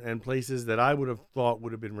churches and places that I would have thought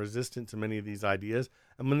would have been resistant to many of these ideas.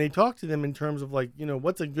 And when they talk to them in terms of like,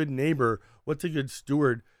 what's a good neighbor, what's a good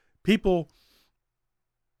steward, people,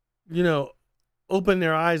 open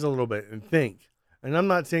their eyes a little bit and think. And I'm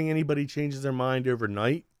not saying anybody changes their mind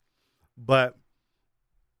overnight, but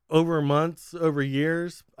over months, over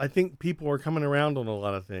years, I think people are coming around on a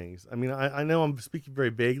lot of things. I mean, I know I'm speaking very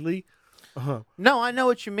vaguely. No, I know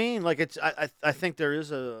what you mean. Like I think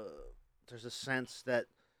there's a sense that,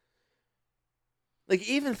 like,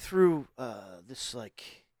 even through this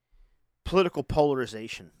like political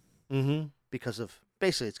polarization, because of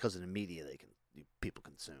basically it's because of the media people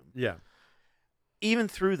consume. Yeah. Even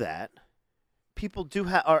through that, people do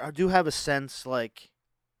have a sense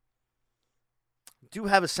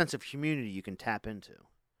of community you can tap into.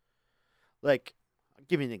 Like, I'll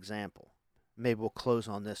give you an example. Maybe we'll close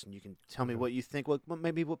on this, and you can tell me what you think. What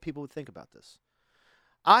people would think about this.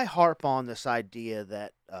 I harp on this idea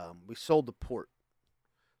that we sold the port,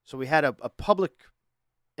 so we had a public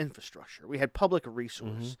infrastructure. We had public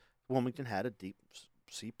resource. Wilmington had a deep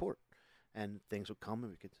sea port, and things would come,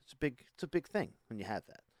 and it's a big thing when you have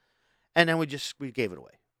that. And then we gave it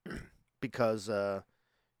away because the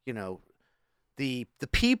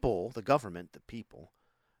people, the government, the people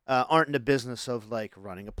aren't in the business of like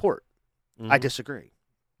running a port. I disagree.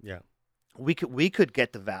 Yeah. We could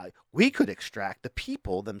get the value. We could extract the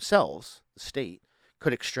people themselves, the state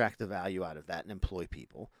could extract the value out of that and employ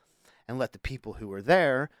people and let the people who are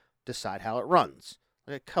there decide how it runs.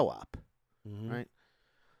 Like a co-op, right?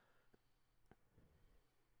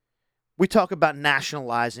 We talk about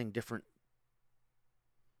nationalizing different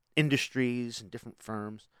industries and different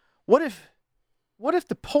firms. What if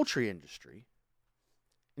the poultry industry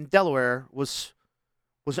in Delaware was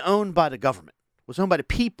owned by the government, was owned by the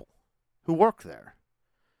people who work there?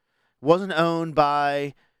 It wasn't owned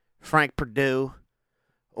by Frank Perdue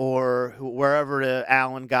or wherever the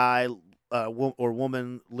Allen guy or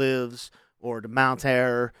woman lives, or the Mount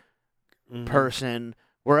Air person,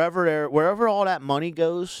 wherever all that money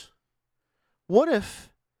goes. What if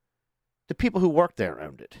the people who work there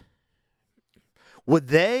owned it? Would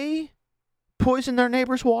they poison their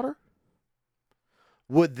neighbor's water?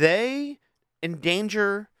 Would they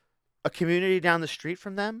endanger a community down the street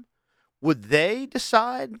from them? Would they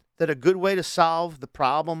decide that a good way to solve the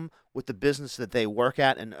problem with the business that they work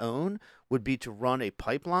at and own would be to run a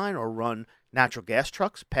pipeline or run natural gas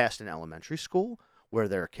trucks past an elementary school where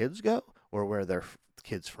their kids go or where their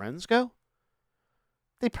kids' friends go?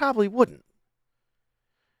 They probably wouldn't.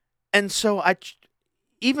 And so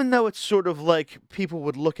even though it's sort of like people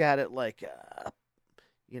would look at it like,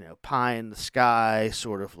 pie in the sky,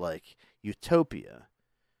 sort of like utopia,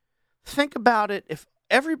 think about it. If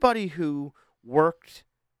everybody who worked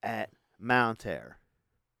at Mount Air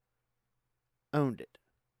owned it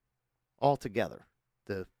all together,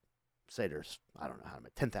 say there's, I don't know how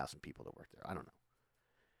many, 10,000 people that work there, I don't know.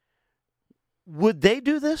 would they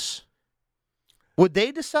do this? Would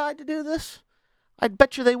they decide to do this? I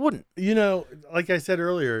bet you they wouldn't. Like I said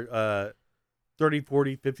earlier, 30,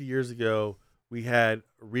 40, 50 years ago, we had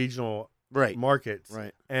regional markets.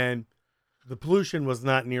 Right. And the pollution was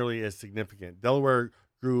not nearly as significant. Delaware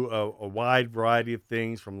grew a wide variety of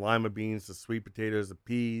things, from lima beans to sweet potatoes to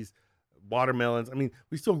peas, watermelons. I mean,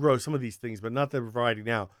 we still grow some of these things, but not the variety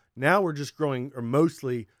now. Now we're just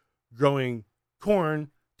mostly growing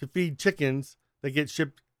corn to feed chickens that get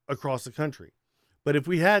shipped across the country. But if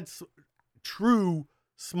we had true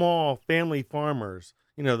small family farmers,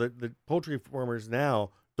 the poultry farmers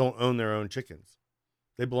now don't own their own chickens.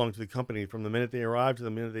 They belong to the company from the minute they arrive to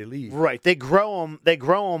the minute they leave. Right. They grow them. They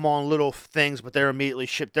grow them on little things, but they're immediately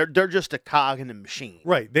shipped. They're just a cog in the machine.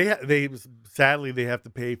 Right. They sadly they have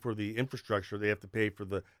to pay for the infrastructure. They have to pay for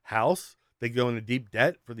the house. They go into deep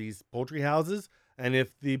debt for these poultry houses. And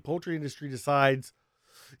if the poultry industry decides,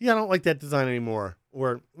 I don't like that design anymore,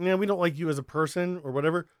 or we don't like you as a person, or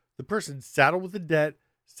whatever, the person's saddled with the debt,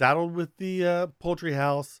 saddled with the poultry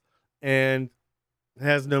house, and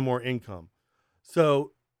has no more income.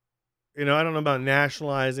 So, I don't know about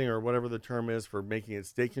nationalizing or whatever the term is for making it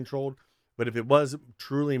state controlled, but if it was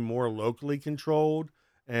truly more locally controlled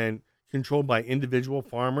and controlled by individual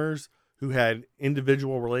farmers who had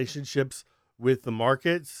individual relationships with the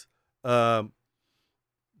markets, somebody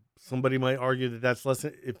might argue that that's less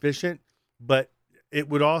efficient, but it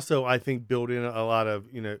would also, I think, build in a lot of,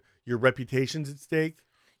 your reputation's at stake.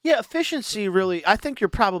 Yeah, efficiency really, I think you're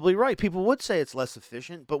probably right. People would say it's less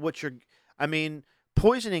efficient, but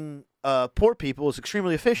poisoning poor people is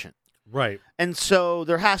extremely efficient. Right. And so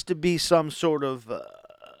there has to be some sort of,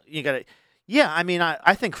 I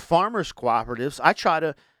think farmers cooperatives,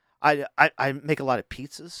 I make a lot of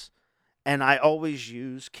pizzas, and I always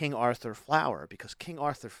use King Arthur flour, because King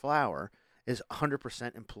Arthur flour is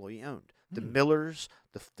 100% employee owned. The millers,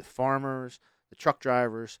 the farmers, the truck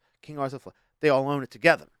drivers, King Arthur flour, they all own it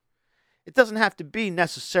together. It doesn't have to be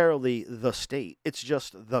necessarily the state. It's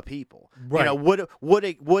just the people. Right.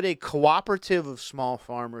 Would a cooperative of small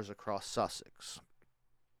farmers across Sussex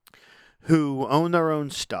who own their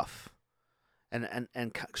own stuff and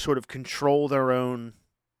sort of control their own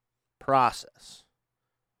process,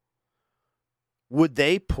 would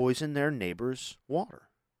they poison their neighbor's water?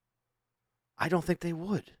 I don't think they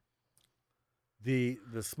would. The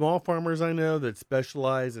small farmers I know that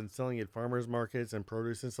specialize in selling at farmers markets and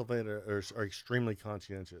produce and stuff like that are extremely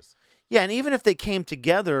conscientious. Yeah, and even if they came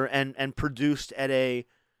together and produced at a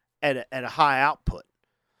high output,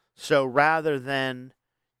 so rather than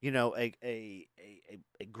a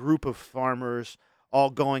group of farmers all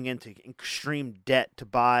going into extreme debt to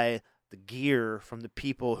buy the gear from the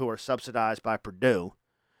people who are subsidized by Purdue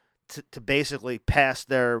to basically pass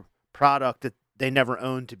their product that they never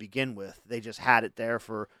owned to begin with. They just had it there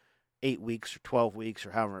for 8 weeks or 12 weeks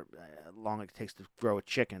or however long it takes to grow a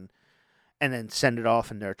chicken, and then send it off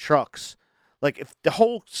in their trucks. Like, if the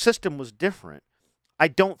whole system was different, I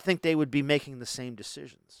don't think they would be making the same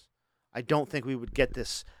decisions. I don't think we would get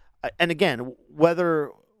this. And again, whether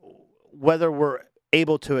we're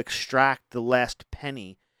able to extract the last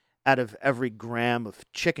penny out of every gram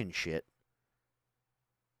of chicken shit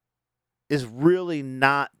is really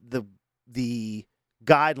not the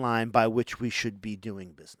guideline by which we should be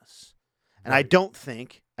doing business. And I don't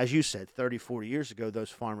think, as you said, 30, 40 years ago, those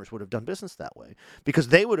farmers would have done business that way, because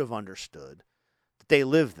they would have understood that they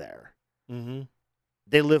live there. Mm-hmm.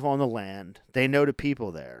 They live on the land. They know the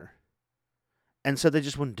people there. And so they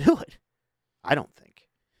just wouldn't do it. I don't think.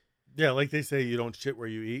 Yeah, like they say, you don't shit where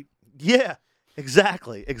you eat. Yeah,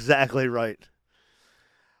 exactly. Exactly right.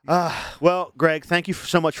 Well, Greg, thank you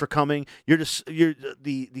so much for coming. You're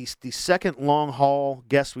the second long haul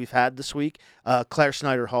guest we've had this week. Claire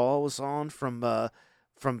Snyder Hall was on from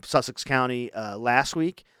Sussex County last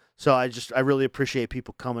week. So I really appreciate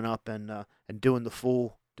people coming up and doing the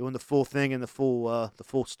full thing in the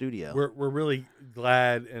full studio. We're really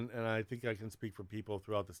glad, and I think I can speak for people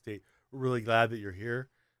throughout the state. We're really glad that you're here.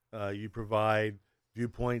 You provide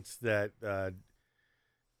viewpoints that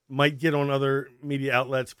might get on other media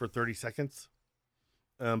outlets for 30 seconds,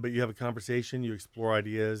 but you have a conversation, you explore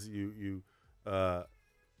ideas, you do a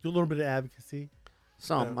little bit of advocacy.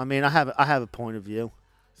 I have a point of view.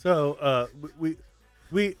 So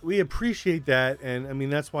we appreciate that, and I mean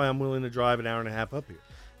that's why I'm willing to drive an hour and a half up here.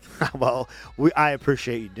 Well, I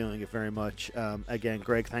appreciate you doing it very much. Again,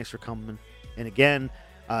 Greg, thanks for coming. And again,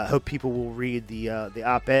 I hope people will read the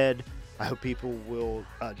op-ed. I hope people will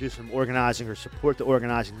do some organizing or support the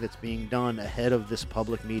organizing that's being done ahead of this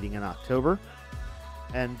public meeting in October.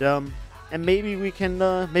 And maybe we can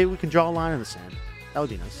draw a line in the sand. That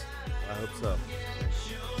would be nice. I hope so.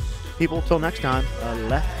 People, till next time,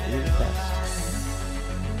 left is best.